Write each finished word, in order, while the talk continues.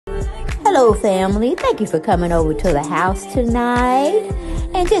Hello, family. Thank you for coming over to the house tonight.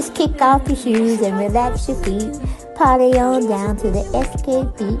 And just kick off your shoes and relax your feet. Party on down to the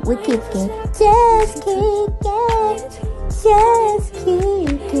SK beat. We're kicking. Just kicking. Just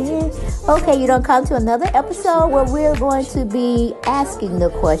kicking. Okay, you don't come to another episode where we're going to be asking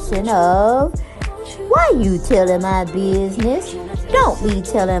the question of, why you telling my business? Don't be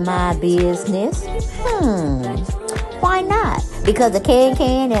telling my business. Why not? Because a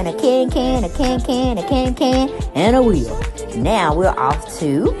can and a can, a can, and a wheel. Now we're off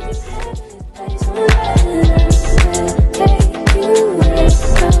to...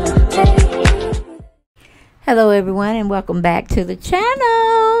 Hello everyone and welcome back to the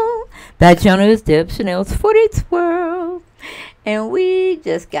channel. That channel is Deb Chanel's Footage World. And we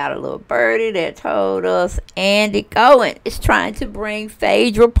just got a little birdie that told us Andy Cohen is trying to bring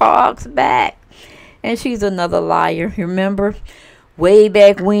PhaedraParks back. And she's another liar. Remember, way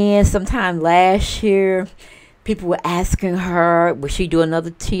back when, sometime last year, people were asking her, would she do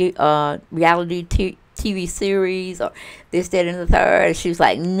another reality TV series or this, that, and the third? And she was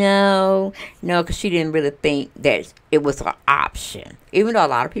like, no, because she didn't really think that it was an option. Even though a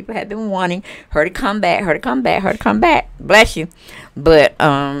lot of people had been wanting her to come back, bless you. But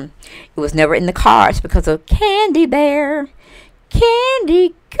it was never in the cards because of Candy Bear.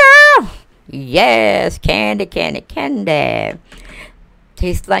 Candy Girl. Yes, candy. Tastes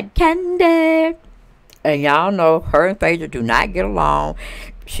like candy. And y'all know her and Phaedra do not get along.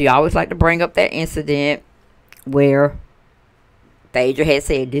 She always liked to bring up that incident where Phaedra had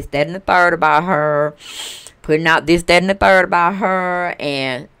said this, that, and the third about her, putting out this, that, and the third about her,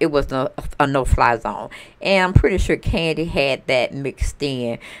 and it was a no-fly zone. And I'm pretty sure Candy had that mixed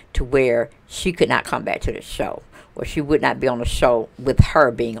in to where she could not come back to the show, or she would not be on the show with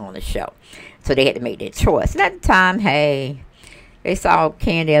her being on the show. So they had to make that choice. And at the time, hey, they saw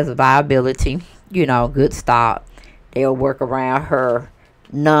Candy as a viability, you know, good start. They'll work around her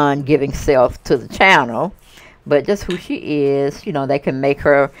non-giving self to the channel. But just who she is, you know, they can make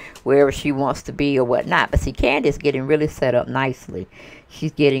her wherever she wants to be or whatnot. But see, Candy's getting really set up nicely.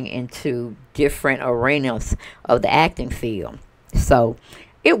 She's getting into different arenas of the acting field. So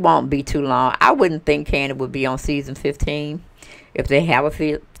it won't be too long. I wouldn't think Candy would be on season 15 if they have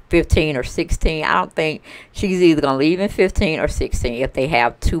a 15 or 16. I don't think she's either going to leave in 15 or 16 if they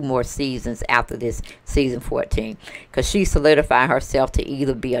have 2 more seasons after this season 14. Because she's solidifying herself to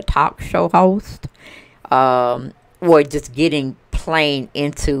either be a talk show host or just getting plain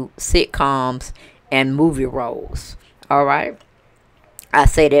into sitcoms and movie roles. All right. I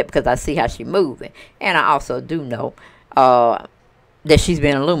say that because I see how she's moving. And I also do know that she's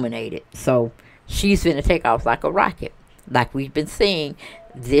been illuminated. So she's going to take off like a rocket, like we've been seeing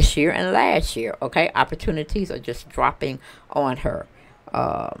this year and last year. Okay, opportunities are just dropping on her.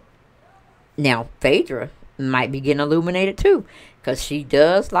 Now Phaedra might be getting illuminated too, because she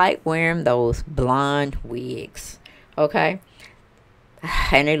does like wearing those blonde wigs. Okay,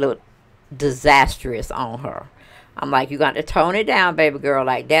 and they look disastrous on her. I'm like, you got to tone it down, baby girl.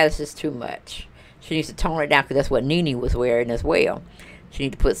 Like, that is just too much. She needs to tone it down, because that's what Nene was wearing as well. She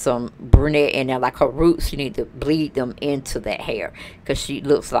need to put some brunette in there, like her roots. She need to bleed them into that hair, because she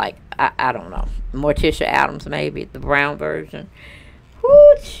looks like, I don't know, Morticia Adams maybe, the brown version.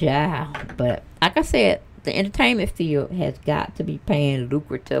 Whoo, child. But like I said, the entertainment field has got to be paying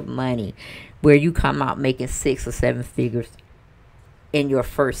lucrative money where you come out making 6 or 7 figures in your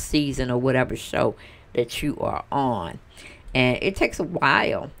first season or whatever show that you are on. And it takes a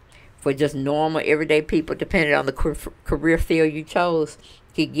while for just normal, everyday people, depending on the career field you chose,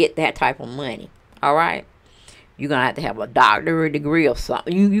 to get that type of money. All right? You're going to have a doctorate degree or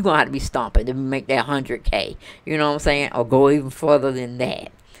something. You're going to have to be stomping to make that 100K. You know what I'm saying? Or go even further than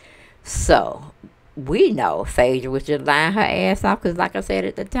that. So, we know Phaedra was just lying her ass off, because like I said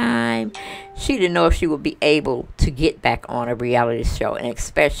at the time, she didn't know if she would be able to get back on a reality show, and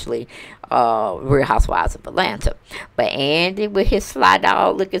especially Real Housewives of Atlanta. But Andy, with his sly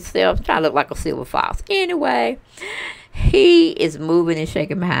dog looking self, trying to look like a silver fox. Anyway, he is moving and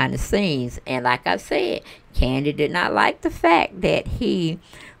shaking behind the scenes. And like I said, Candy did not like the fact that he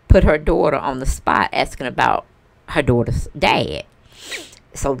put her daughter on the spot asking about her daughter's dad.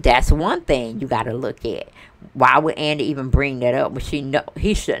 So that's one thing you got to look at. Why would Andy even bring that up? But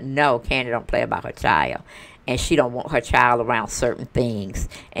he should know Candy don't play about her child. And she don't want her child around certain things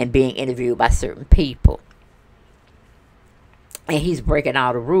and being interviewed by certain people. And he's breaking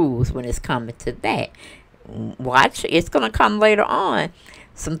all the rules when it's coming to that. Watch, it's going to come later on.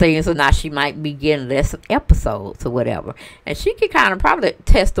 Some things, so now she might be getting less episodes or whatever. And she can kind of probably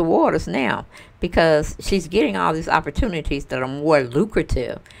test the waters now, because she's getting all these opportunities that are more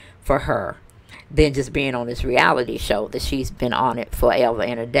lucrative for her than just being on this reality show that she's been on it forever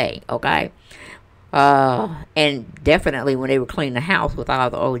and a day, okay? And definitely when they were cleaning the house with all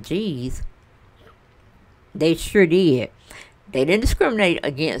the OGs, they sure did. They didn't discriminate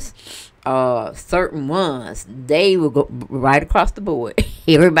against certain ones. They would go right across the board.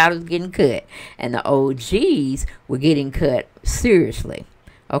 Everybody was getting cut. And the OGs were getting cut seriously.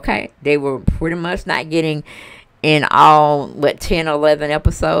 Okay? They were pretty much not getting in all, 10 or 11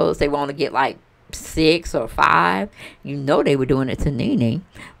 episodes. They want to get like 6 or 5. You know they were doing it to Nene.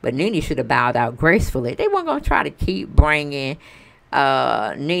 But Nene should have bowed out gracefully. They weren't going to try to keep bringing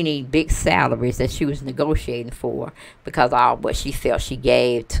Nene big salaries that she was negotiating for because of all what she felt she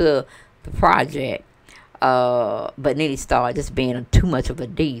gave to the project. But Nene started just being too much of a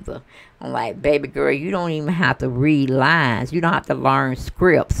diva. I'm like, baby girl, you don't even have to read lines. You don't have to learn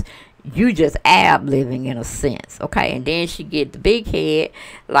scripts. You just ad-libbing in a sense, okay? And then she get the big head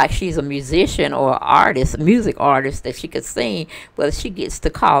like she's a musician or artist, music artist that she could sing. Well, she gets to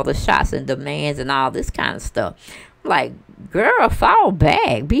call the shots and demands and all this kind of stuff. Like, girl, fall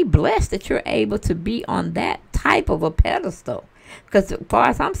back. Be blessed that you're able to be on that type of a pedestal. Because as far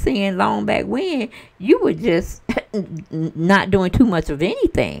as I'm seeing long back when, you were just not doing too much of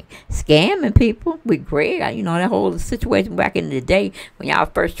anything. Scamming people with Greg. You know, that whole situation back in the day when y'all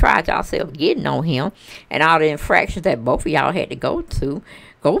first tried yourself getting on him. And all the infractions that both of y'all had to go through.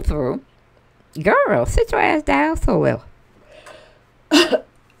 Girl, sit your ass down somewhere.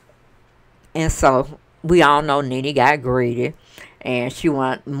 And so we all know Nene got greedy. And she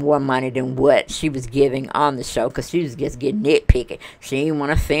wanted more money than what she was giving on the show because she was just getting nitpicky. She didn't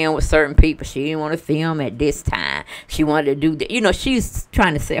want to film with certain people. She didn't want to film at this time. She wanted to do that. You know, she's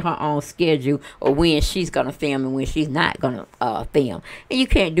trying to set her own schedule or when she's going to film and when she's not going to film. And you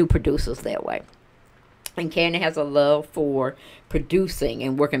can't do producers that way. And Kandi has a love for producing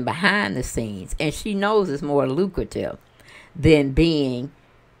and working behind the scenes. And she knows it's more lucrative than being,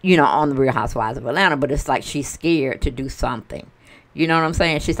 you know, on the Real Housewives of Atlanta. But it's like she's scared to do something. You know what I'm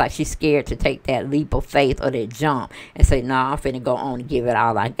saying? She's like, she's scared to take that leap of faith or that jump and say, no, I'm finna go on and give it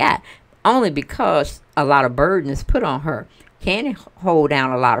all I got. Only because a lot of burden is put on her. Kandi hold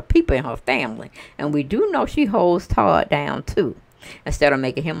down a lot of people in her family. And we do know she holds Todd down too. Instead of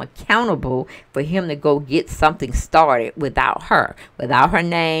making him accountable for him to go get something started without her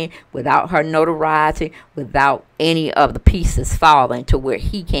name, without her notoriety, without any of the pieces falling to where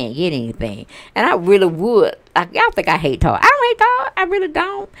he can't get anything. And I really would. Y'all think I hate Todd. I don't hate Todd. I really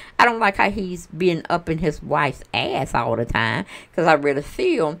don't. I don't like how he's being up in his wife's ass all the time because I really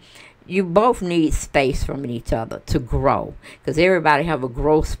feel you both need space from each other to grow because everybody have a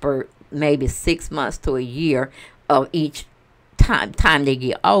growth spurt maybe 6 months to a year of each time they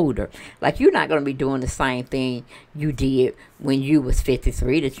get older. Like, you're not going to be doing the same thing you did when you was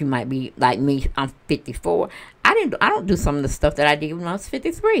 53 that you might be like me. I'm 54. I don't do some of the stuff that I did when I was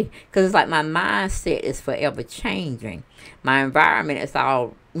 53 because it's like my mindset is forever changing. My environment is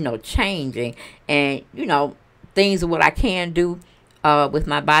all, you know, changing, and you know, things of what I can do with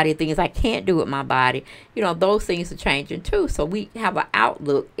my body, things I can't do with my body, you know, those things are changing too. So we have an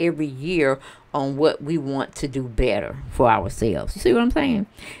outlook every year on what we want to do better for ourselves. You see what I'm saying?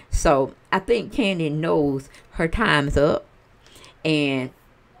 So I think Kandi knows her time's up, and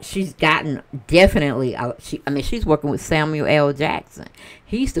she's gotten definitely, she's working with Samuel L. Jackson.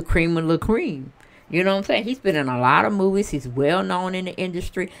 He's the cream of the cream. You know what I'm saying? He's been in a lot of movies. He's well known in the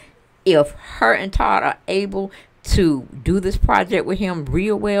industry. If her and Todd are able to do this project with him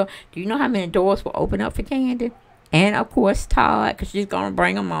real well, do you know how many doors will open up for Kandi? And of course Todd, because she's gonna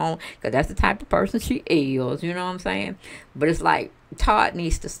bring him on, because that's the type of person she is. You know what I'm saying? But it's like Todd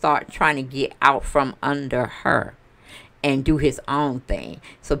needs to start trying to get out from under her and do his own thing,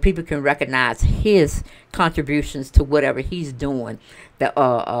 so people can recognize his contributions to whatever he's doing that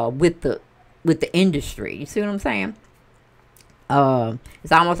with the industry. You see what I'm saying?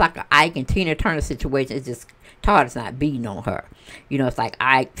 It's almost like an Ike and Tina Turner situation. It's just Todd is not beating on her. You know, it's like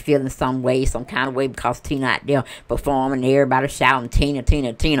Ike feeling some way, some kind of way, because Tina out there performing, everybody shouting Tina,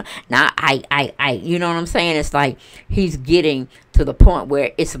 Tina, Tina. Now I. You know what I'm saying? It's like he's getting to the point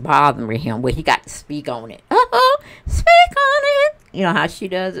where it's bothering him, where he got to speak on it. Speak on it. You know how she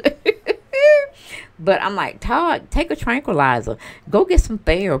does it. But I'm like, Todd, take a tranquilizer. Go get some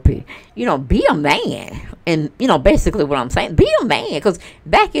therapy. You know, be a man. And, you know, basically what I'm saying, be a man. Because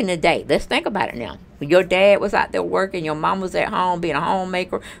back in the day, let's think about it now. When your dad was out there working, your mom was at home being a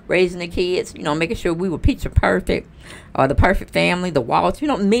homemaker, raising the kids, you know, making sure we were picture perfect, or the perfect family, the Waltz. You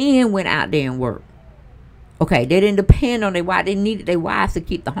know, men went out there and worked. Okay, they didn't depend on their wives. They needed their wives to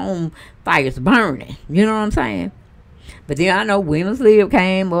keep the home fires burning. You know what I'm saying? But then I know Women's Lib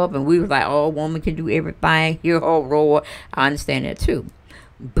came up and we was like, oh, a woman can do everything. Hear her roar. I understand that too.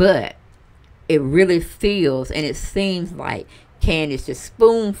 But it really feels and it seems like Candi's just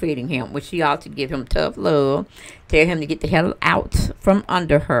spoon feeding him, which she ought to give him tough love, tell him to get the hell out from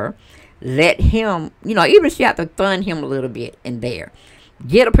under her, let him, even if she had to fund him a little bit in there,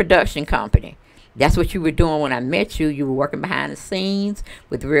 get a production company. That's what you were doing when I met you. You were working behind the scenes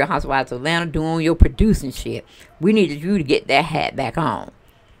with the Real Housewives of Atlanta doing your producing shit. We needed you to get that hat back on.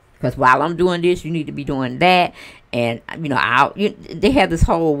 Because while I'm doing this, you need to be doing that. And, they have this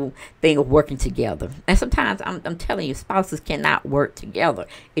whole thing of working together. And sometimes, I'm telling you, spouses cannot work together.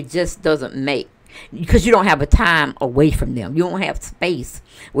 It just doesn't make. Because you don't have a time away from them. You don't have space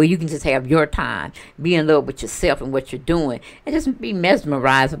where you can just have your time, be in love with yourself and what you're doing, and just be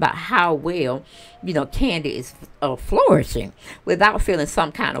mesmerized about how well, Kandi is flourishing without feeling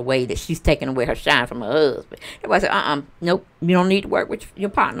some kind of way that she's taking away her shine from her husband. Everybody say, nope, you don't need to work with your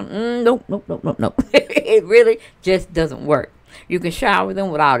partner. Nope. It really just doesn't work. You can shower them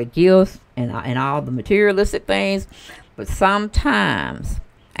with all the gifts and all the materialistic things, but sometimes...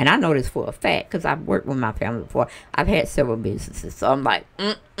 And I know this for a fact because I've worked with my family before. I've had several businesses. So I'm like,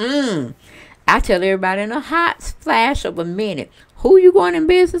 I tell everybody in a hot flash of a minute, who you going in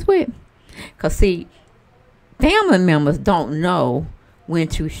business with? Because, see, family members don't know when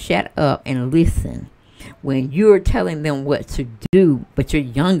to shut up and listen when you're telling them what to do, but you're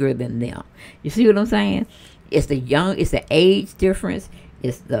younger than them. You see what I'm saying? It's the age difference.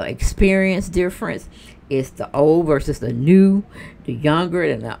 It's the experience difference. It's the old versus the new, the younger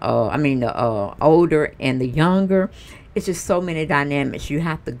and the older and the younger. It's just so many dynamics you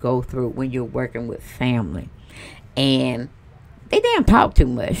have to go through when you're working with family. And they damn talk too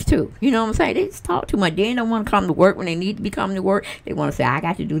much too. You know what I'm saying? They just talk too much. They don't want to come to work when they need to be coming to work. They want to say, I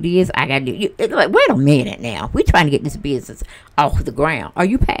got to do this. I got to do. It's like, wait a minute now. We're trying to get this business off the ground. Are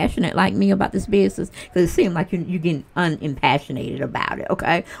you passionate like me about this business? Because it seems like you're getting unimpassionated about it.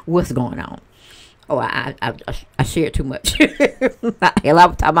 Okay, what's going on? Oh, I share too much. Hell, I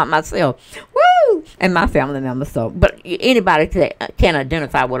was talking about myself. Woo! And my family members. So, but anybody can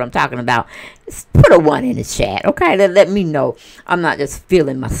identify what I'm talking about, put a 1 in the chat. Okay, let me know. I'm not just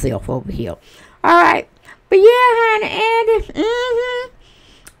feeling myself over here. All right. But yeah, honey,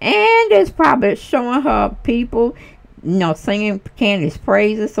 Andy's probably showing her people, singing Candi's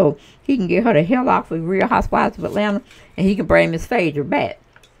praises so he can get her the hell off of Real Housewives of Atlanta and he can bring Miss Phaedra back.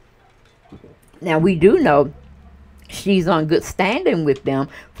 Now, we do know she's on good standing with them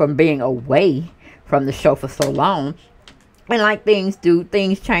from being away from the show for so long. And like things do,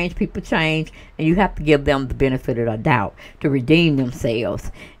 things change, people change, and you have to give them the benefit of the doubt to redeem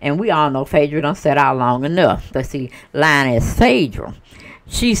themselves. And we all know Phaedra done sat out long enough. But see, lying as Phaedra.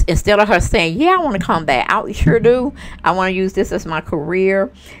 She's, instead of her saying, yeah, I want to come back, I sure do. I want to use this as my career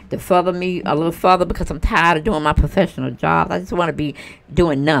to further me a little further because I'm tired of doing my professional job. I just want to be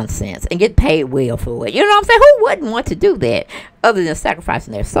doing nonsense and get paid well for it. You know what I'm saying? Who wouldn't want to do that other than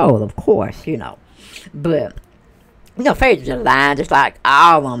sacrificing their soul, of course, But, Phaedra just lying just like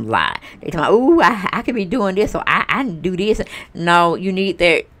all of them lie. They talking, ooh, I could be doing this, so I can do this. No, you need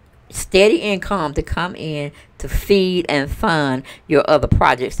that steady income to come in to feed and fund your other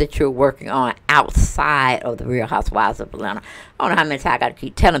projects that you're working on outside of the Real Housewives of Atlanta. I don't know how many times I got to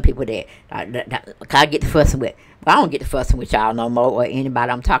keep telling people that. I get to fussing with. But I don't get to fussing with y'all no more or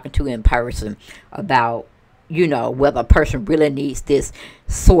anybody I'm talking to in person about, whether a person really needs this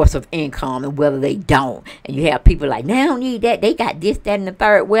source of income and whether they don't. And you have people like, they don't need that. They got this, that, and the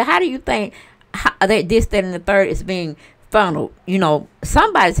third. Well, how do you think this, that, and the third is being funneled?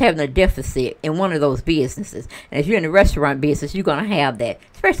 Somebody's having a deficit in one of those businesses, and if you're in the restaurant business, you're gonna have that,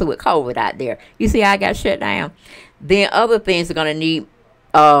 especially with COVID out there. You see how I got shut down. Then other things are gonna need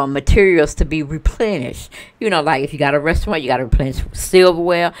materials to be replenished. Like if you got a restaurant, you got to replenish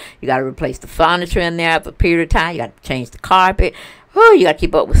silverware, you got to replace the furniture in there after a period of time, you got to change the carpet. Oh, you got to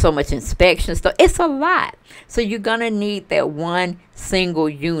keep up with so much inspection stuff. It's a lot. So you're going to need that one single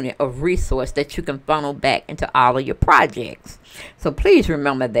unit of resource that you can funnel back into all of your projects. So please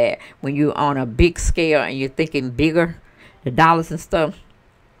remember that when you're on a big scale and you're thinking bigger, the dollars and stuff,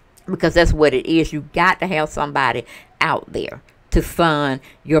 because that's what it is. You got to have somebody out there to fund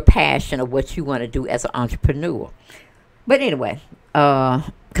your passion of what you want to do as an entrepreneur. But anyway,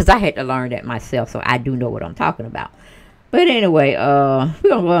 because I had to learn that myself, so I do know what I'm talking about. But anyway, we're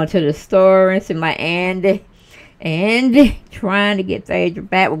going to go into the story and see my Andy trying to get Phaedra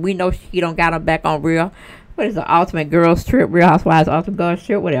back. But we know she don't got her back on Real. What is the Ultimate Girls Trip? Real Housewives Ultimate Girls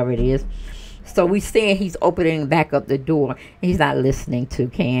Trip? Whatever it is. So we seeing he's opening back up the door. He's not listening to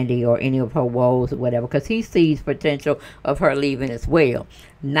Candy or any of her woes or whatever, because he sees potential of her leaving as well.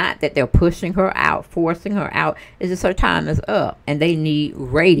 Not that they're pushing her out, forcing her out. It's just her time is up, and they need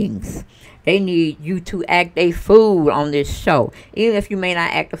ratings. They need you to act a fool on this show, even if you may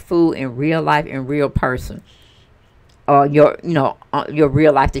not act a fool in real life, in real person, or your your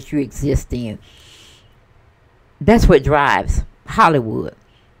real life that you exist in. That's what drives Hollywood.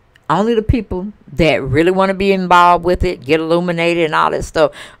 Only the people that really want to be involved with it, get illuminated and all that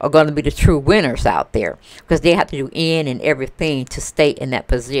stuff, are going to be the true winners out there. Because they have to do in and everything to stay in that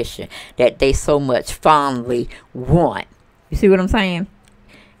position that they so much fondly want. You see what I'm saying?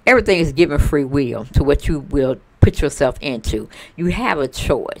 Everything is given free will to what you will put yourself into. You have a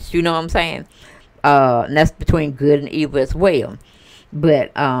choice. You know what I'm saying? And that's between good and evil as well.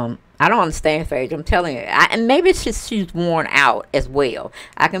 But I don't understand Phaedra. I'm telling you, and maybe it's just she's worn out as well.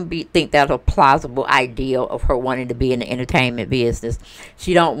 I can think that's a plausible ideal of her wanting to be in the entertainment business.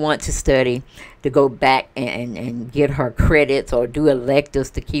 She don't want to study, to go back and get her credits or do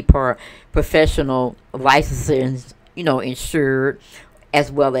electives to keep her professional licenses, insured, as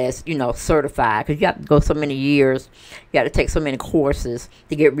well as, certified. Because you have to go so many years. You got to take so many courses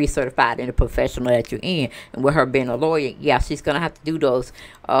to get recertified in the professional that you're in. And with her being a lawyer, yeah, she's going to have to do those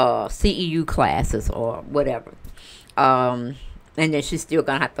CEU classes or whatever. And then she's still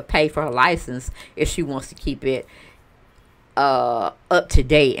going to have to pay for her license if she wants to keep it up to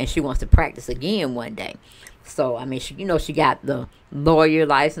date and she wants to practice again one day. So, I mean, she got the lawyer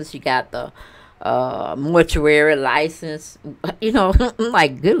license. She got the mortuary license,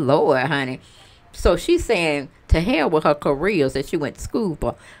 like, good Lord, honey. So she's saying to hell with her careers that she went to school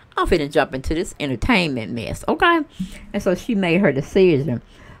for. I'm finna jump into this entertainment mess, okay? And so she made her decision.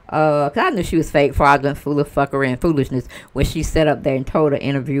 Cause I knew she was fake, fraudulent, full of fuckery and foolishness when she sat up there and told her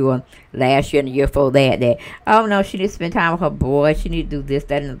interviewer last year and the year before that, oh no, she need to spend time with her boy. She need to do this,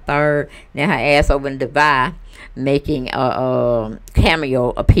 that, and the third. Now her ass over in Dubai making a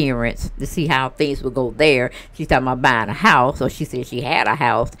cameo appearance to see how things would go there. She's talking about buying a house, so she said she had a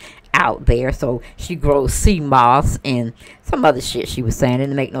house out there, so she grows sea moss and some other shit she was saying. It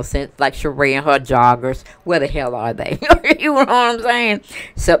didn't make no sense. Like Sheree and her joggers, where the hell are they? You know what I'm saying?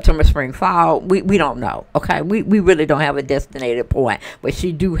 September, spring, fall, we don't know, okay? We really don't have a designated point, but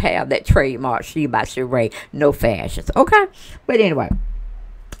she do have that trademark, She by Sheree, no fashions, okay? But anyway,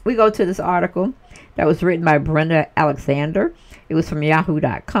 we go to this article that was written by Brenda Alexander. It was from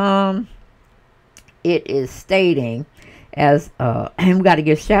yahoo.com. It is stating as and we got to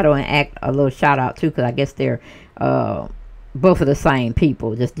give Shadow and Act a little shout out too, because I guess they're both of the same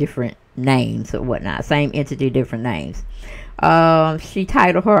people, just different names or whatnot, same entity, different names. She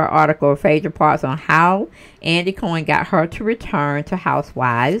titled her article PhaedraParks on how Andy Cohen got her to return to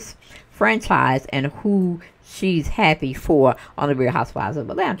Housewives franchise and who she's happy for on the Real Housewives of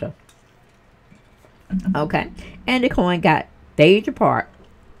Atlanta. Okay, Andy Cohen got PhaedraParks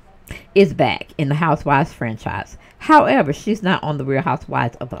is back in the Housewives franchise. However, she's not on the Real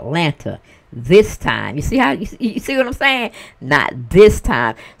Housewives of Atlanta this time. You see how you see what I'm saying? Not this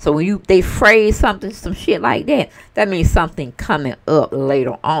time. So when they phrase some shit like that, that means something coming up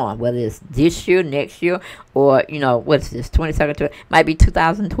later on, whether it's this year, next year, or what's this, 22nd, might be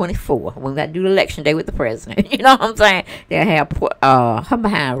 2024 when we got to do the election day with the president. You know what I'm saying? They'll have her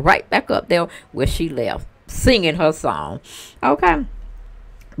behind right back up there where she left, singing her song. Okay.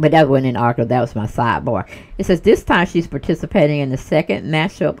 But that wasn't an article. That was my sidebar. It says this time she's participating in the second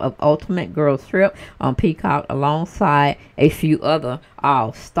mashup of Ultimate Girls Trip on Peacock alongside a few other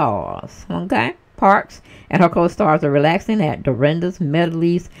all-stars. Okay? Parks and her co-stars are relaxing at Dorinda's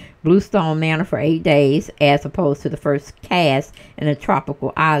Medley's Bluestone Manor for 8 days, as opposed to the first cast in the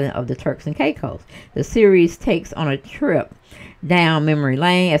tropical island of the Turks and Caicos. The series takes on a trip down memory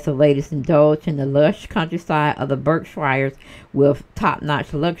lane as the ladies indulge in the lush countryside of the Berkshires with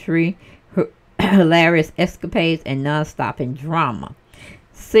top-notch luxury, hilarious escapades, and non-stopping drama.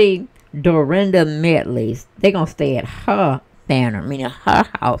 See, Dorinda Medley's, they're going to stay at her manor, meaning her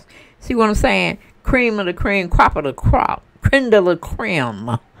house. See what I'm saying? Cream of the cream, crop of the crop, creme de la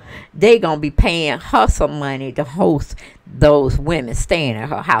creme. They going to be paying her some money to host those women staying at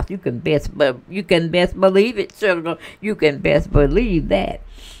her house. You can best believe it, sugar. You can best believe that.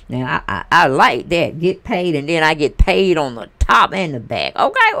 Now, I like that. Get paid, and then I get paid on the top and the back.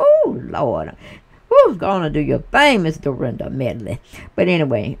 Okay? Oh, Lord. Who's going to do your thing, Miss Dorinda Medley? But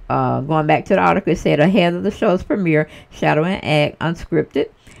anyway, going back to the article, it said ahead of the show's premiere, Shadow and Act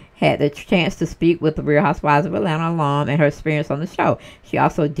Unscripted had the chance to speak with the Real Housewives of Atlanta alum and her experience on the show. She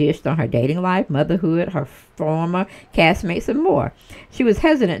also dished on her dating life, motherhood, her former castmates, and more. She was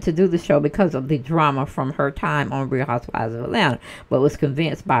hesitant to do the show because of the drama from her time on Real Housewives of Atlanta, but was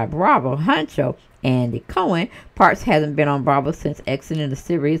convinced by Bravo honcho Andy Cohen. Parks hasn't been on Bravo since exiting the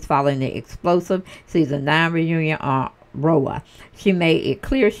series following the explosive season 9 reunion on rhoa. She made it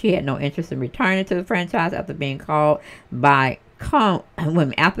clear she had no interest in returning to the franchise after being called by Cohen.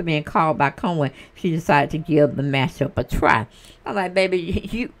 She decided to give the mashup a try. I'm like,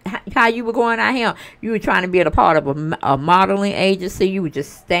 baby, how you were going out here? You were trying to be a part of a modeling agency. You were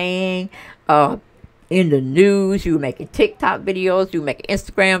just staying in the news. You were making TikTok videos. You were making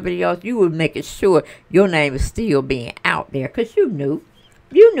Instagram videos. You were making sure your name is still being out there because you knew.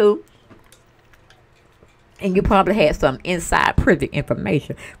 And you probably had some inside privy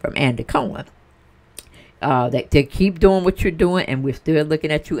information from Andy Cohen. That to keep doing what you're doing, and we're still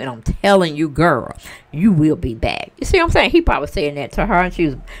looking at you, and I'm telling you, girl, you will be back. You see what I'm saying? He probably saying that to her, and she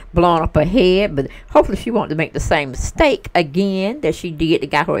was blowing up her head, but hopefully she won't make the same mistake again that she did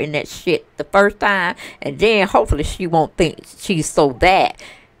that got her in that shit the first time, and then hopefully she won't think she's so that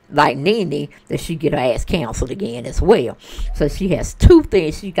like Nene that she get her ass canceled again as well. So she has two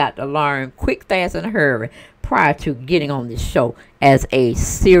things she got to learn quick, fast, and a hurry prior to getting on this show as a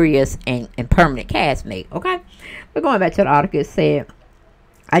serious and permanent castmate. Okay, but going back to the article, it said,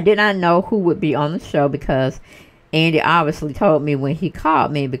 I did not know who would be on the show because Andy obviously told me when he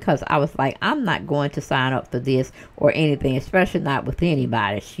called me, because I was like, I'm not going to sign up for this or anything, especially not with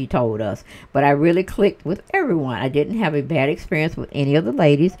anybody, she told us. But I really clicked with everyone. I didn't have a bad experience with any of the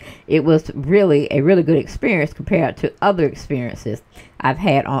ladies. It was really a really good experience compared to other experiences I've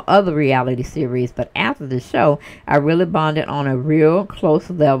had on other reality series. But after the show, I really bonded on a real close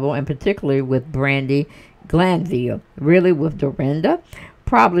level, and particularly with Brandy Glanville, really with Dorinda,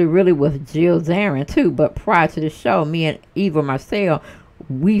 probably really with Jill Zarin too. But prior to the show, me and Eva Marcel,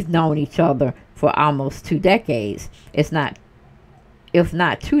 we've known each other for almost 2 decades. If not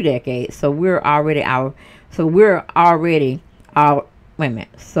 2 decades. So we've already our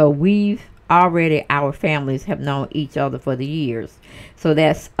families have known each other for the years. So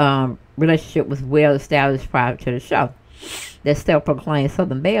that's relationship was well established prior to the show. That self-proclaimed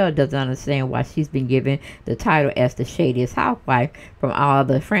Southern Belle doesn't understand why she's been given the title as the shadiest housewife from all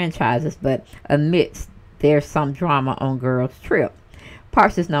the franchises, but admits there's some drama on Girls Trip.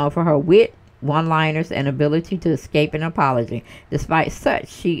 Parks is known for her wit, one-liners, and ability to escape an apology. Despite such,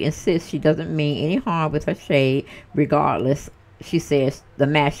 she insists she doesn't mean any harm with her shade. Regardless, she says the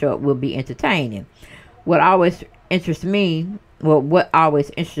mashup will be entertaining. What's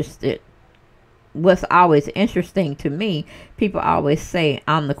always interesting to me, people always say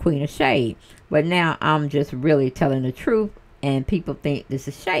I'm the queen of shade, but now I'm just really telling the truth, and people think this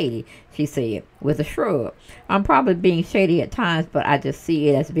is shady, she said with a shrug. I'm probably being shady at times, but I just see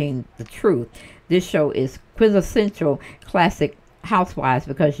it as being the truth. This show is quintessential classic Housewives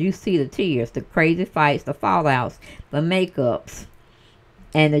because you see the tears, the crazy fights, the fallouts, the makeups,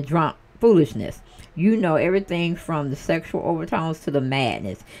 and the drunk foolishness. You know everything from the sexual overtones to the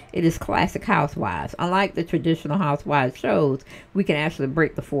madness. It is classic Housewives. Unlike the traditional Housewives shows, we can actually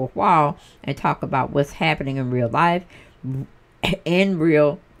break the fourth wall and talk about what's happening in real life, in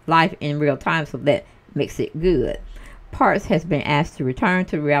real time, so that makes it good. Parks has been asked to return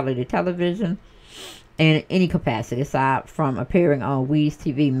to reality television in any capacity aside from appearing on Wee's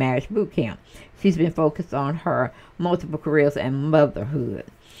TV Marriage Boot Camp. She's been focused on her multiple careers and motherhood.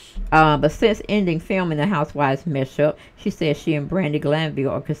 But since ending filming the Housewives mashup, she says she and Brandy Glanville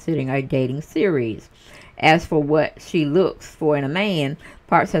are considering a dating series. As for what she looks for in a man,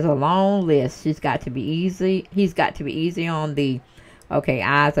 Parks has a long list. He's got to be easy on the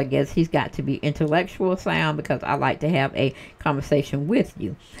eyes, I guess. He's got to be intellectual sound because I like to have a conversation with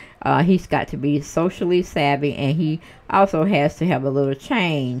you. He's got to be socially savvy, and he also has to have a little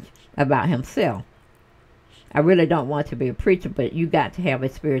change about himself. I really don't want to be a preacher, but you got to have a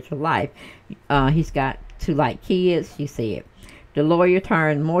spiritual life. He's got to like kids, she said. The lawyer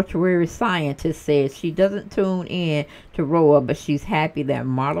turned mortuary scientist says she doesn't tune in to rhoa, but she's happy that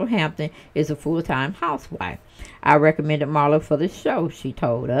Marlo Hampton is a full-time housewife. I recommended Marlo for the show, she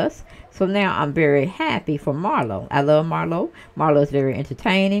told us. So now I'm very happy for Marlo. I love Marlo. Marlo is very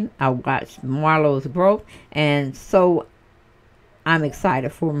entertaining. I watched Marlo's growth, and so I'm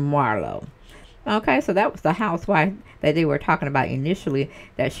excited for Marlo. Okay, so that was the housewife that they were talking about initially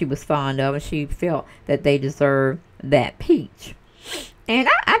that she was fond of, and she felt that they deserved that peach. And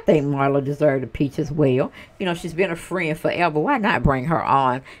I think Marlo deserved a peach as well. You know, she's been a friend forever. Why not bring her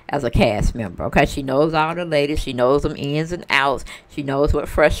on as a cast member? Okay, she knows all the ladies. She knows them ins and outs. She knows what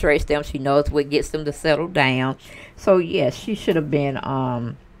frustrates them. She knows what gets them to settle down. So, yes, she should have been,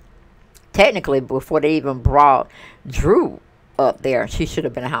 technically, before they even brought Drew up there, she should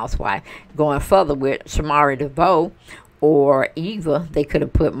have been a housewife. Going further with Shamari DeVoe or Eva, they could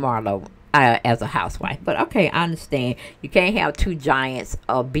have put Marlo as a housewife. But okay, I understand. You can't have two giants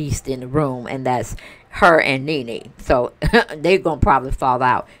of beast in the room, and that's her and Nene. So they're going to probably fall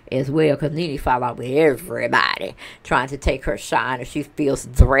out as well, because Nene fall out with everybody trying to take her shine, if she feels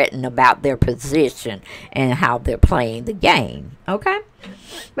threatened about their position and how they're playing the game. Okay?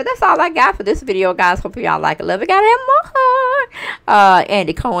 But that's all I got for this video, guys. Hope y'all like it. Love it. Gotta have more.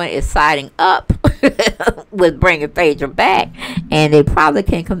 Andy Cohen is siding up with bringing Phaedra back, and they probably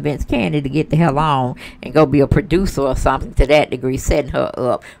can convince Kandi to get the hell on and go be a producer or something to that degree, setting her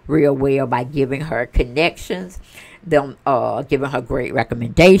up real well by giving her connections, them giving her great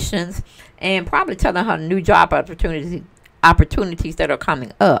recommendations, and probably telling her new job opportunities that are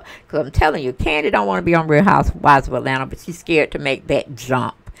coming up. Because I'm telling you, Kandi don't want to be on Real Housewives of Atlanta, but she's scared to make that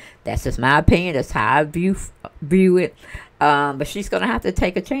jump. That's just my opinion. That's how I view it. But she's going to have to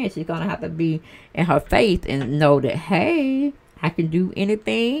take a chance. She's going to have to be in her faith and know that, hey, I can do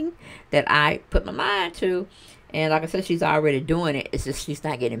anything that I put my mind to. And like I said, she's already doing it. It's just she's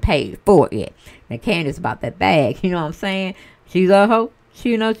not getting paid for it yet. Now, Candace about that bag. You know what I'm saying? She's a hoe.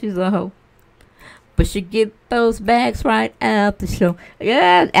 She knows she's a hoe. But she get those bags right after the show.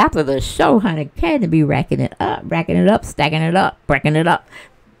 Yeah, after the show, honey. Kandi be racking it up, stacking it up, breaking it up.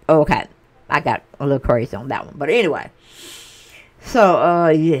 Okay. I got a little crazy on that one. But anyway. So,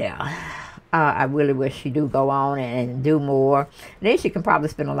 yeah. I really wish she do go on and do more. And then she can probably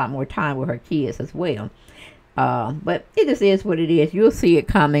spend a lot more time with her kids as well. But it just is what it is. You'll see it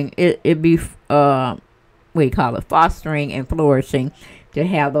coming. It be, what do you call it, fostering and flourishing to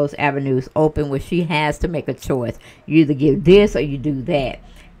have those avenues open where she has to make a choice. You either give this or you do that.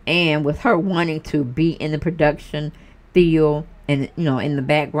 And with her wanting to be in the production field and, you know, in the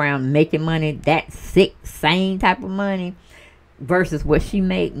background making money, that sick, sane type of money versus what she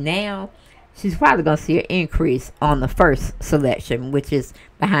make now, she's probably going to see an increase on the first selection, which is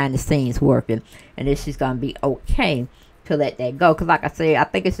behind the scenes working. And then she's going to be okay to let that go. Because like I said, I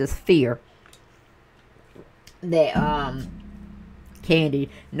think it's just fear that Kandi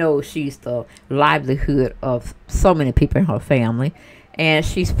knows she's the livelihood of so many people in her family. And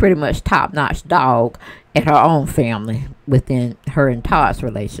she's pretty much top-notch dog at her own family within her and Todd's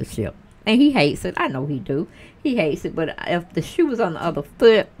relationship. And he hates it. I know he do. He hates it. But if the shoe was on the other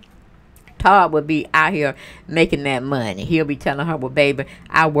foot, Todd would be out here making that money. He'll be telling her, well, baby,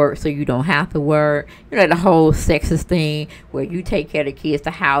 I work so you don't have to work. You know, the whole sexist thing where you take care of the kids,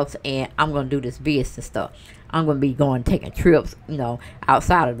 the house, and I'm going to do this business stuff. I'm going to be taking trips, you know,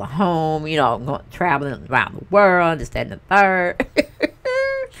 outside of the home, you know, traveling around the world, this, that, and the third.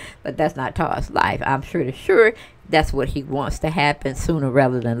 But that's not Todd's life. I'm sure that's what he wants to happen sooner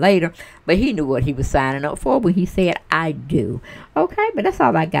rather than later. But he knew what he was signing up for when he said, I do. Okay, but that's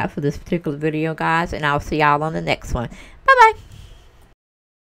all I got for this particular video, guys. And I'll see y'all on the next one. Bye-bye.